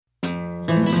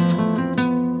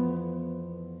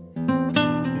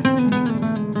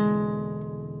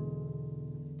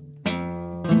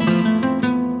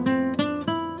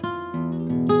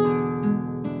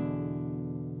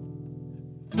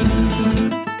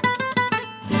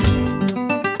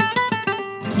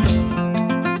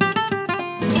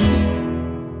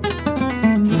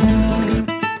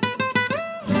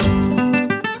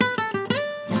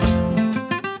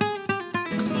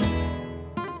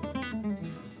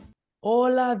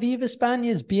Hola, Viva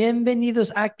Españas.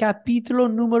 Bienvenidos a capítulo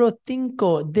número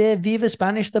 5 de Viva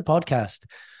Spanish, the podcast.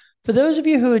 For those of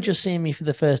you who are just seeing me for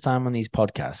the first time on these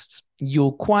podcasts,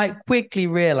 you'll quite quickly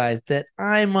realize that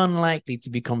I'm unlikely to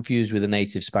be confused with a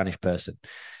native Spanish person.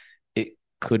 It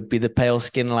could be the pale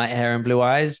skin, light hair, and blue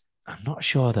eyes. I'm not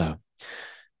sure, though.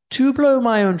 To blow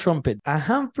my own trumpet, a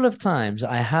handful of times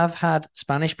I have had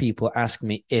Spanish people ask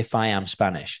me if I am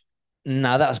Spanish.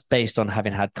 Now, that's based on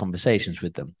having had conversations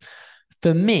with them.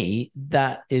 For me,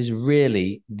 that is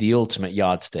really the ultimate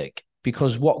yardstick,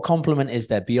 because what compliment is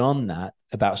there beyond that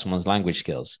about someone's language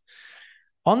skills?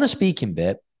 On the speaking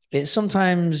bit, it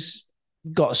sometimes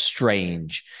got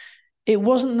strange. It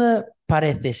wasn't the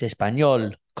pareces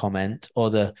español comment or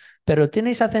the pero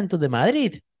tienes acento de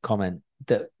Madrid comment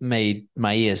that made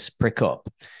my ears prick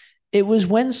up. It was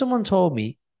when someone told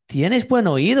me, tienes buen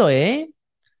oído, eh?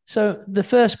 So the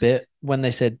first bit, when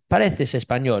they said pareces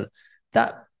español,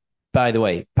 that, by the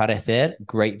way, parecer,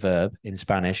 great verb in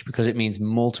Spanish because it means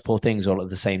multiple things all at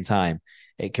the same time.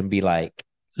 It can be like,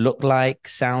 look like,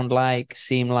 sound like,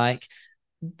 seem like.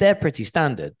 They're pretty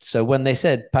standard. So when they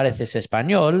said pareces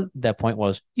español, their point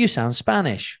was, you sound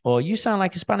Spanish, or you sound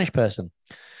like a Spanish person.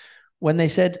 When they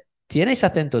said, tienes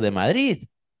acento de Madrid,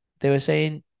 they were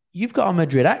saying, you've got a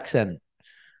Madrid accent.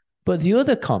 But the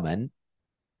other comment,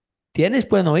 tienes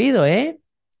buen oído, eh?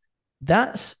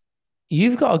 That's,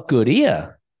 you've got a good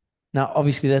ear. Now,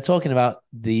 obviously, they're talking about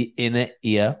the inner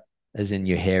ear, as in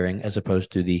your hearing, as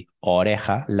opposed to the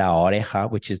oreja, la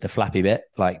oreja, which is the flappy bit,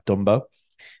 like Dumbo.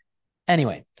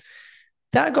 Anyway,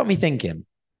 that got me thinking.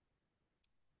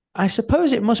 I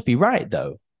suppose it must be right,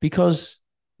 though, because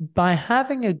by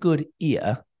having a good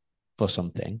ear for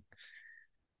something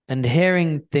and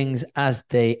hearing things as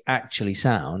they actually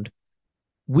sound,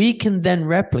 we can then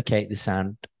replicate the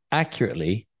sound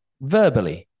accurately,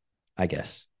 verbally, I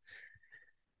guess.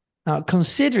 Now,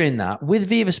 considering that, with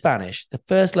Viva Spanish, the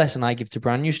first lesson I give to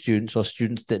brand new students or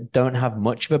students that don't have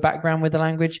much of a background with the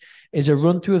language is a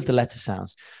run through of the letter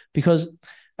sounds. Because,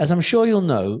 as I'm sure you'll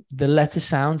know, the letter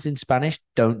sounds in Spanish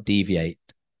don't deviate.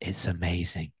 It's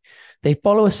amazing. They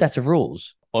follow a set of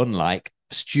rules, unlike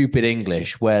stupid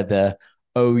English, where the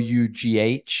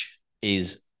OUGH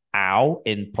is ow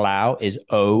in plow, is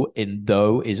O in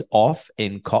though, is off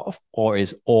in cough, or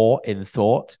is or in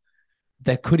thought.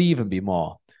 There could even be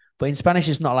more. But in Spanish,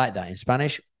 it's not like that. In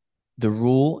Spanish, the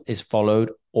rule is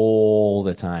followed all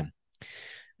the time.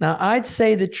 Now, I'd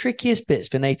say the trickiest bits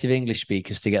for native English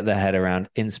speakers to get their head around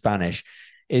in Spanish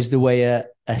is the way a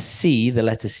C, the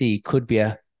letter C, could be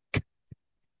a k,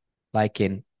 like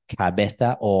in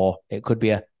cabeza, or it could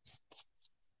be a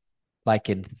like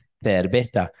in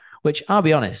cerveza, which I'll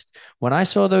be honest, when I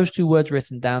saw those two words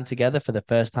written down together for the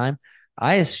first time,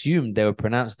 I assumed they were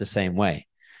pronounced the same way.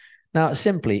 Now,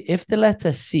 simply, if the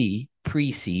letter C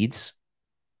precedes,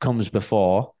 comes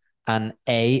before an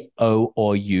A, O,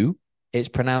 or U, it's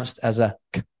pronounced as a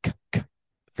k, k, k.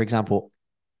 For example,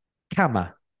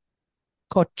 cama,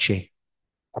 coche,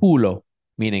 culo,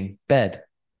 meaning bed,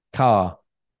 car,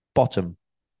 bottom,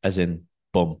 as in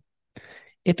bum.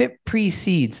 If it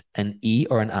precedes an E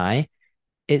or an I,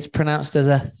 it's pronounced as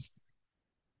a th.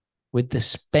 With the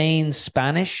Spain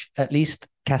Spanish, at least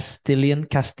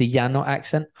Castellano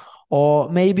accent, or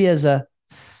maybe as a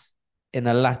s in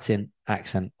a Latin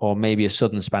accent, or maybe a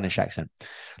Southern Spanish accent.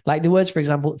 Like the words, for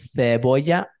example,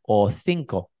 cebolla or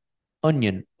cinco,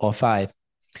 onion or five.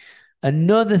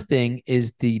 Another thing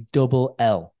is the double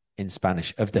L in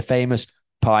Spanish of the famous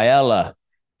paella.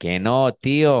 Que no,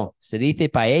 tío, se dice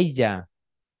paella.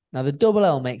 Now, the double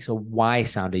L makes a Y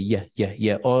sound, a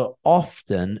y, or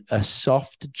often a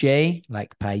soft J,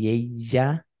 like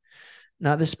paella.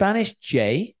 Now, the Spanish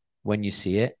J, when you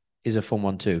see it, is a fun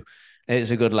one too.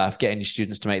 It's a good laugh getting your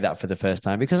students to make that for the first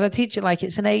time because I teach it like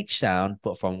it's an H sound,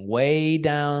 but from way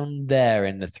down there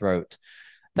in the throat.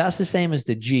 That's the same as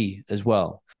the G as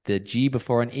well. The G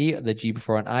before an E or the G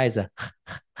before an I is a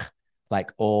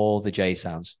like all the J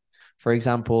sounds. For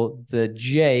example, the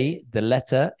J, the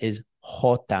letter is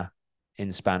jota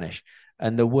in Spanish.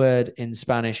 And the word in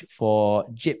Spanish for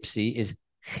gypsy is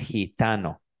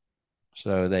gitano.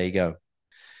 So there you go.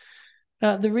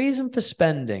 Now, the reason for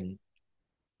spending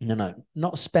No,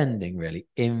 not spending really,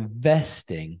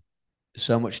 investing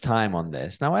so much time on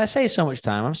this. Now, when I say so much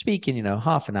time, I'm speaking,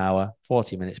 half an hour,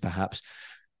 40 minutes perhaps.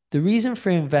 The reason for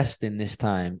investing this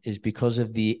time is because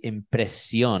of the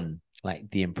impresión, like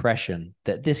the impression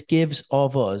that this gives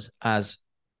of us as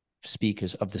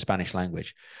speakers of the Spanish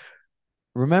language.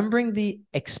 Remembering the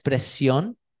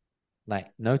expresión, like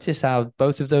notice how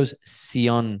both of those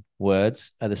sion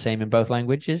words are the same in both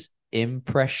languages.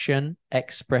 Impression,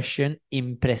 expression,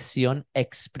 impresión,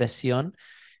 expresión.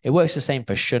 It works the same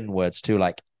for shun words too,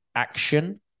 like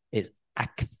action is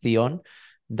acción.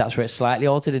 That's where it's slightly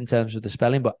altered in terms of the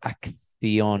spelling, but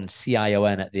acción,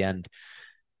 C-I-O-N at the end.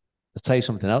 I'll tell you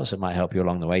something else that might help you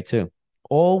along the way too.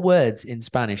 All words in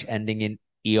Spanish ending in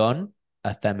ion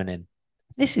are feminine.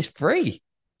 This is free.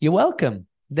 You're welcome.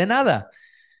 De nada.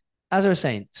 As I was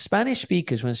saying, Spanish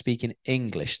speakers, when speaking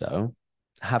English, though,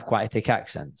 have quite thick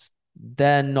accents.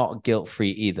 They're not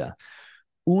guilt-free either.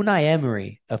 Unai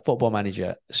Emery, a football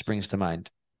manager, springs to mind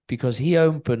because he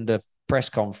opened a press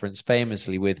conference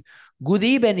famously with "Good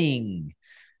evening."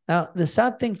 Now, the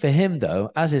sad thing for him,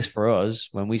 though, as is for us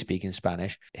when we speak in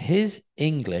Spanish, his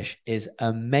English is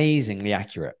amazingly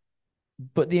accurate.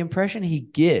 But the impression he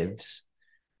gives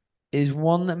is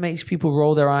one that makes people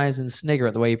roll their eyes and snigger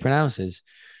at the way he pronounces.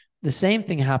 The same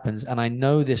thing happens, and I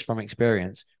know this from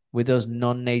experience, with those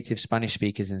non-native Spanish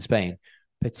speakers in Spain,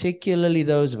 particularly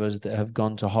those of us that have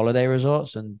gone to holiday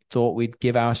resorts and thought we'd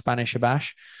give our Spanish a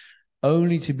bash,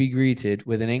 only to be greeted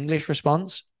with an English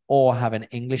response or have an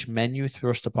English menu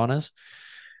thrust upon us.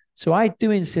 So I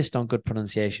do insist on good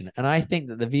pronunciation, and I think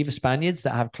that the Viva Spaniards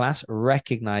that have class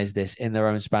recognize this in their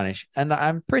own Spanish, and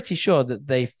I'm pretty sure that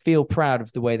they feel proud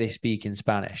of the way they speak in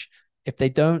Spanish. If they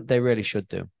don't, they really should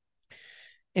do.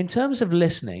 In terms of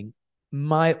listening,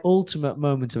 my ultimate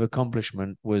moment of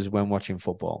accomplishment was when watching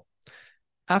football.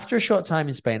 After a short time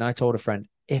in Spain, I told a friend,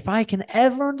 if I can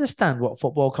ever understand what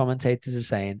football commentators are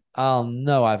saying, I'll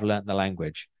know I've learnt the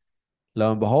language. Lo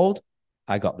and behold,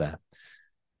 I got there.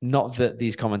 Not that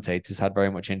these commentators had very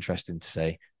much interesting to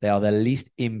say. They are the least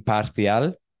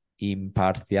imparcial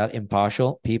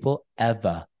people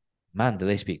ever. Man, do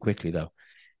they speak quickly, though.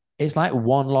 It's like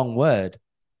one long word.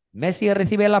 Messi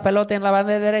recibe la pelota en la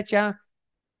banda derecha.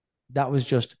 That was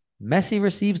just Messi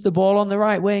receives the ball on the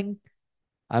right wing.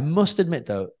 I must admit,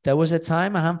 though, there was a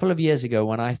time a handful of years ago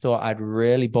when I thought I'd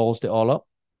really ballsed it all up.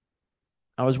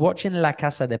 I was watching La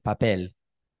Casa de Papel,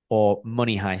 or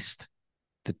Money Heist.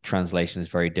 The translation is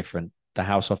very different. The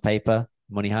House of Paper,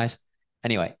 Money Heist.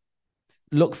 Anyway,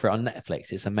 look for it on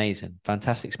Netflix. It's amazing.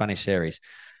 Fantastic Spanish series.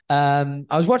 I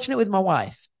was watching it with my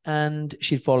wife, and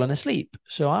she'd fallen asleep.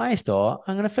 So I thought,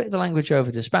 I'm going to flip the language over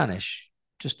to Spanish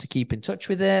just to keep in touch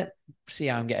with it, see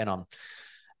how I'm getting on.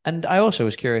 And I also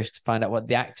was curious to find out what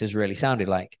the actors really sounded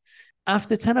like.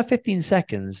 After 10 or 15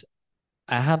 seconds,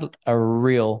 I had a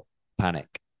real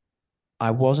panic.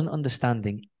 I wasn't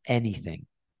understanding anything.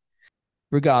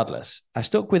 Regardless, I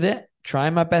stuck with it,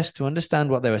 trying my best to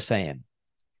understand what they were saying.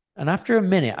 And after a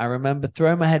minute, I remember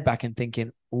throwing my head back and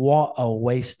thinking, what a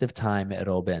waste of time it had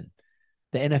all been.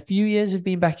 That in a few years of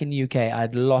being back in the UK,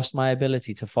 I'd lost my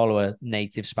ability to follow a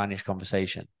native Spanish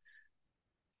conversation.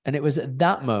 And it was at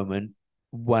that moment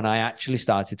when I actually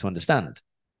started to understand.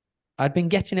 I'd been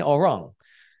getting it all wrong.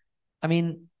 I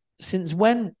mean, since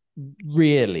when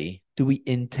really do we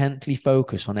intently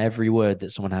focus on every word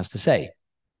that someone has to say?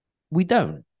 We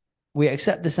don't. We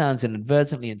accept the sounds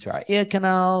inadvertently into our ear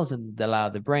canals and allow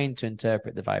the brain to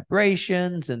interpret the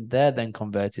vibrations, and they're then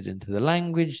converted into the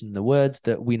language and the words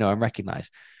that we know and recognize.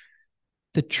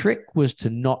 The trick was to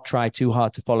not try too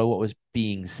hard to follow what was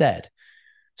being said.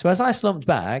 So as I slumped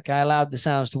back, I allowed the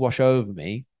sounds to wash over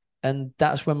me, and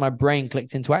that's when my brain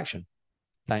clicked into action.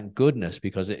 Thank goodness,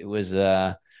 because it was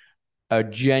a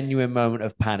genuine moment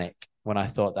of panic when I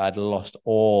thought that I'd lost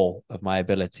all of my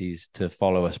abilities to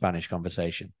follow a Spanish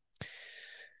conversation.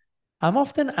 I'm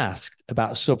often asked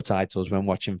about subtitles when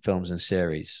watching films and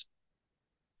series,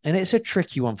 and it's a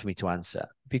tricky one for me to answer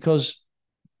because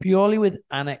purely with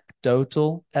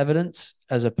anecdotal evidence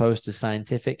as opposed to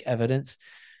scientific evidence,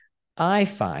 I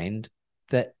find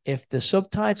that if the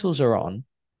subtitles are on,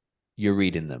 you're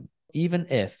reading them. Even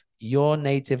if your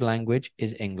native language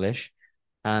is English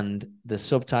and the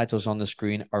subtitles on the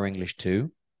screen are English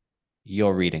too,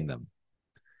 you're reading them.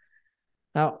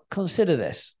 Now, consider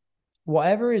this.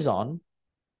 Whatever is on,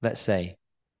 let's say,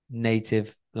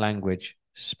 native language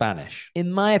Spanish,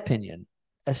 in my opinion,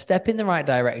 a step in the right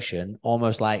direction,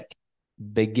 almost like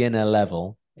beginner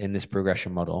level in this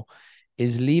progression model,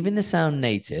 is leaving the sound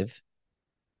native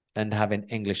and having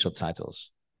English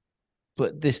subtitles.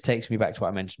 But this takes me back to what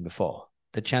I mentioned before.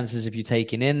 The chances of you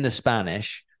taking in the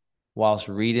Spanish whilst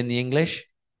reading the English,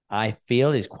 I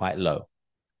feel is quite low.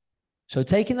 So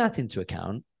taking that into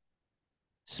account,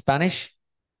 Spanish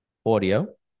audio,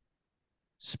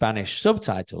 Spanish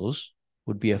subtitles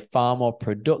would be a far more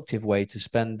productive way to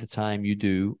spend the time you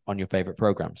do on your favorite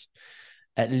programs.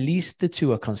 At least the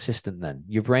two are consistent then.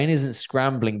 Your brain isn't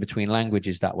scrambling between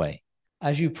languages that way.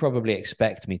 As you probably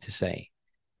expect me to say,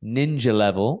 ninja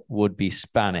level would be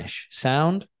Spanish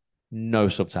sound, no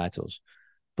subtitles,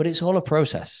 but it's all a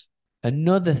process.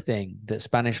 Another thing that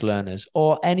Spanish learners,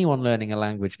 or anyone learning a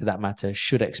language for that matter,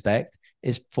 should expect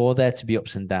is for there to be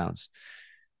ups and downs.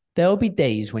 There'll be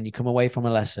days when you come away from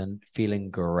a lesson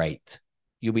feeling great.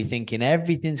 You'll be thinking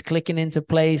everything's clicking into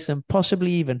place and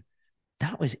possibly even,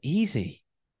 that was easy.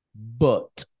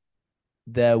 But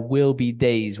there will be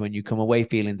days when you come away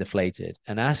feeling deflated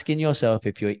and asking yourself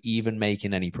if you're even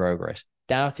making any progress,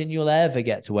 doubting you'll ever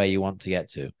get to where you want to get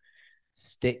to.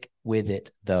 Stick with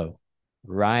it though.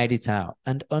 Ride it out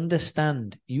and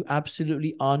understand you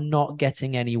absolutely are not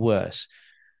getting any worse.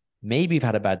 Maybe you've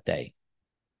had a bad day.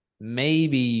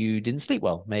 Maybe you didn't sleep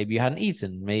well. Maybe you hadn't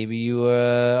eaten. Maybe you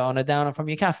were on a downer from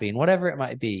your caffeine, whatever it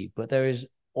might be. But there is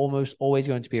almost always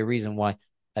going to be a reason why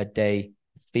a day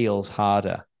feels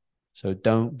harder. So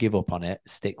don't give up on it.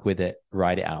 Stick with it.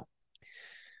 Ride it out.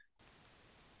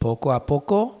 Poco a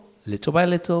poco, little by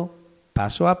little,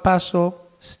 paso a paso,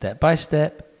 step by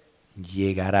step,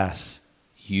 llegarás.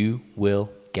 You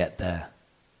will get there.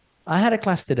 I had a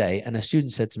class today and a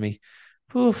student said to me,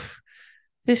 "Oof,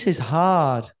 this is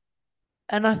hard."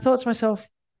 And I thought to myself,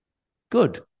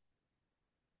 good.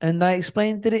 And I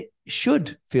explained that it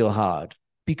should feel hard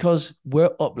because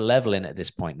we're up leveling at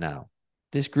this point now.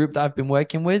 This group that I've been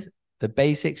working with, the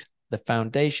basics, the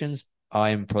foundations are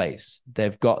in place.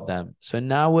 They've got them. So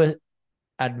now we're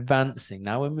advancing.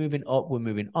 Now we're moving up. We're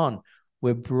moving on.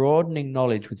 We're broadening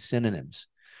knowledge with synonyms.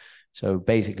 So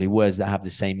basically words that have the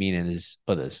same meaning as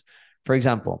others. For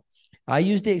example, I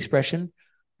use the expression,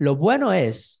 lo bueno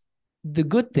es, the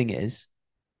good thing is,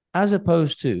 as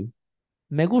opposed to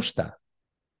me gusta.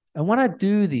 And when I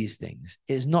do these things,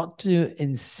 it's not to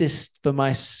insist for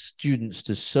my students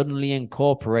to suddenly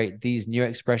incorporate these new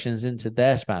expressions into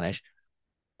their Spanish,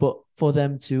 but for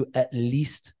them to at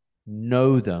least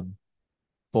know them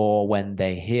for when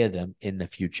they hear them in the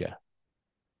future.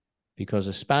 Because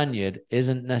a Spaniard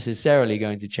isn't necessarily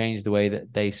going to change the way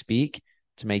that they speak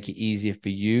to make it easier for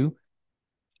you.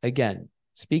 Again,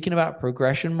 speaking about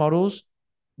progression models,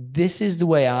 this is the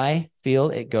way I feel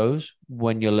it goes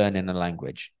when you're learning a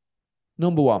language.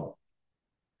 Number one,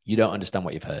 you don't understand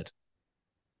what you've heard.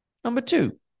 Number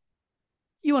two,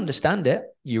 you understand it,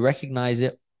 you recognize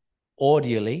it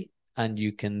audially, and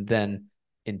you can then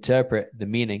interpret the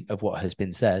meaning of what has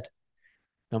been said.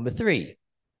 Number three,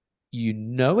 you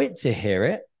know it to hear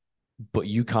it, but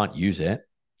you can't use it.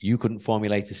 You couldn't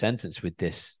formulate a sentence with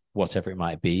this, whatever it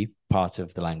might be, part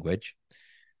of the language.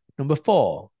 Number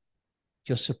four,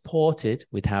 you're supported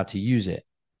with how to use it.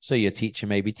 So your teacher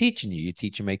may be teaching you, your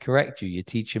teacher may correct you, your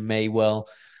teacher may well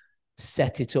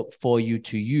set it up for you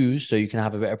to use so you can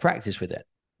have a bit of practice with it.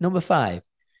 Number five,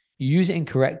 you use it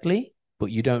incorrectly,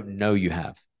 but you don't know you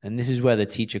have. And this is where the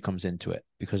teacher comes into it,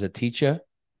 because a teacher,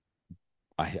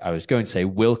 I was going to say,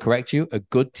 will correct you. A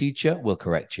good teacher will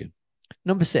correct you.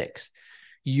 Number six,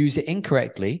 you use it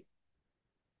incorrectly.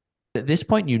 At this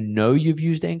point, you know you've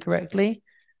used it incorrectly.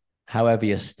 However,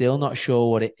 you're still not sure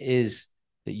what it is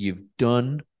that you've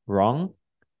done wrong,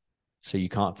 so you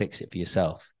can't fix it for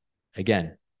yourself.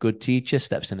 Again, good teacher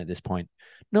steps in at this point.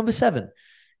 Number seven,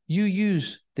 you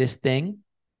use this thing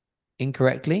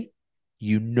incorrectly.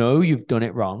 You know you've done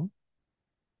it wrong.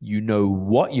 You know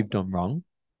what you've done wrong,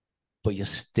 but you're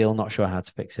still not sure how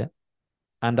to fix it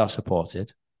and are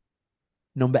supported.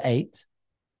 Number eight,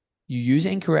 you use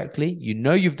it incorrectly. You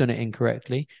know you've done it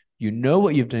incorrectly. You know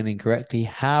what you've done incorrectly.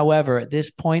 However, at this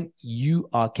point, you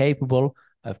are capable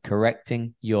of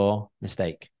correcting your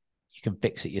mistake. You can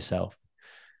fix it yourself.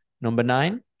 Number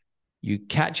nine, you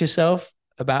catch yourself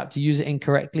about to use it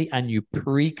incorrectly and you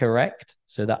pre-correct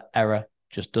so that error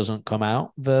just doesn't come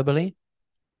out verbally.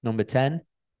 Number 10,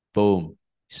 boom,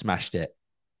 smashed it.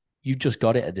 You just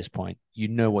got it at this point. You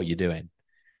know what you're doing.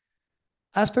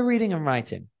 As for reading and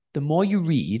writing, the more you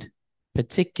read,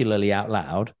 particularly out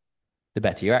loud, the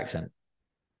better your accent,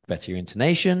 the better your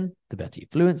intonation, the better your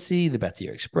fluency, the better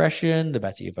your expression, the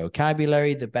better your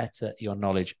vocabulary, the better your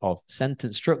knowledge of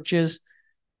sentence structures.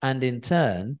 And in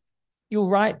turn, you'll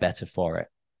write better for it,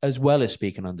 as well as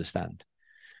speak and understand.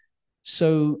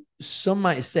 So some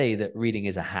might say that reading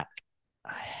is a hack.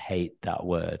 I hate that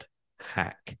word,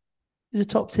 hack. It's a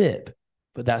top tip,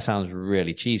 but that sounds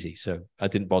really cheesy, so I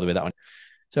didn't bother with that one.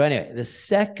 So anyway, the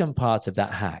second part of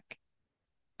that hack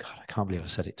God, I can't believe I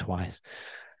said it twice,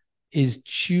 is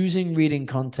choosing reading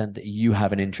content that you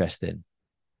have an interest in.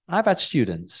 I've had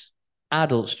students,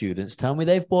 adult students, tell me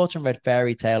they've bought and read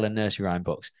fairy tale and nursery rhyme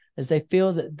books as they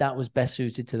feel that that was best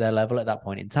suited to their level at that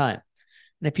point in time.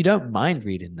 And if you don't mind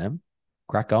reading them,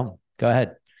 crack on, go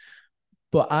ahead.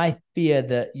 But I fear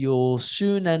that you'll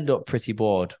soon end up pretty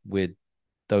bored with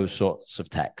those sorts of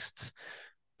texts.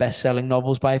 Best-selling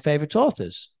novels by favorite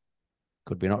authors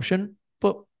could be an option,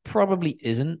 but probably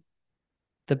isn't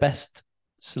the best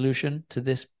solution to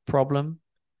this problem,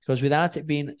 because without it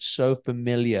being so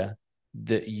familiar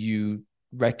that you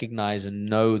recognize and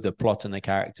know the plot and the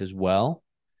characters well,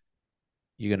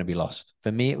 you're going to be lost.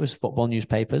 For me, it was football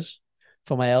newspapers.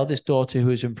 For my eldest daughter, who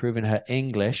was improving her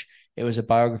English, it was a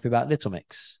biography about Little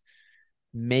Mix.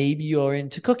 Maybe you're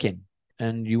into cooking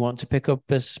and you want to pick up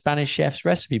a Spanish chef's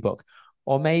recipe book.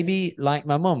 Or maybe, like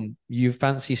my mum, you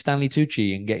fancy Stanley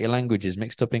Tucci and get your languages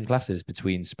mixed up in classes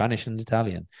between Spanish and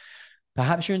Italian.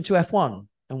 Perhaps you're into F1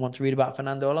 and want to read about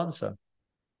Fernando Alonso.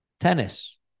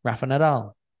 Tennis, Rafa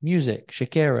Nadal. Music,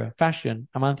 Shakira. Fashion,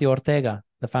 Amancio Ortega,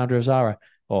 the founder of Zara,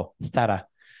 or Zara.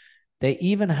 They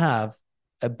even have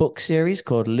a book series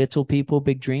called Little People,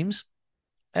 Big Dreams,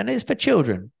 and it's for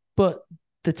children, but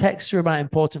the texts are about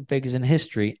important figures in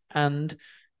history and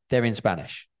they're in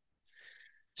Spanish.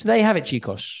 So there you have it,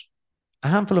 chicos. A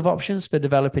handful of options for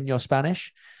developing your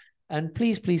Spanish. And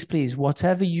please, please, please,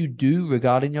 whatever you do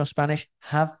regarding your Spanish,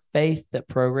 have faith that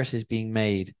progress is being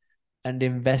made and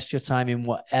invest your time in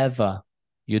whatever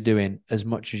you're doing as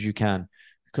much as you can.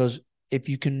 Because if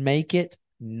you can make it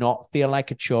not feel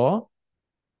like a chore,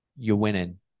 you're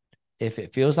winning. If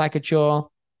it feels like a chore,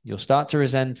 you'll start to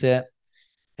resent it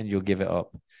and you'll give it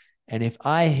up. And if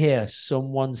I hear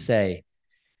someone say,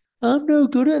 I'm no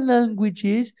good at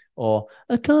languages, or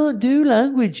I can't do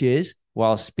languages,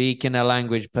 while speaking a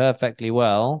language perfectly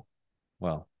well,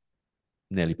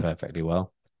 nearly perfectly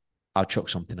well, I'll chuck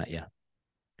something at you.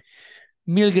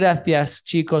 Mil gracias,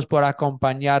 chicos, por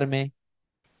acompañarme.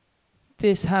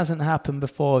 This hasn't happened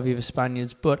before, Viva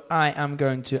Spaniards, but I am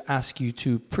going to ask you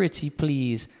to pretty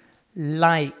please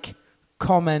like,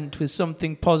 comment with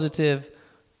something positive,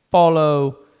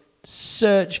 follow,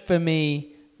 search for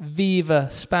me,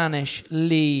 Viva Spanish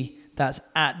Lee. That's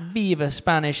at Viva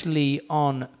Spanish Lee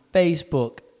on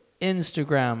Facebook,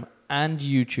 Instagram, and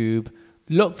YouTube.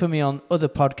 Look for me on other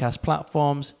podcast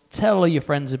platforms. Tell all your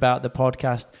friends about the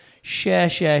podcast. Share,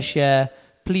 share, share.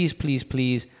 Please, please,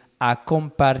 please. A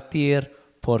compartir,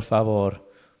 por favor.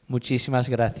 Muchísimas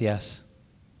gracias.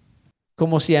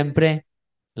 Como siempre,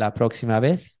 la próxima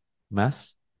vez,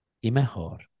 más y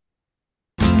mejor.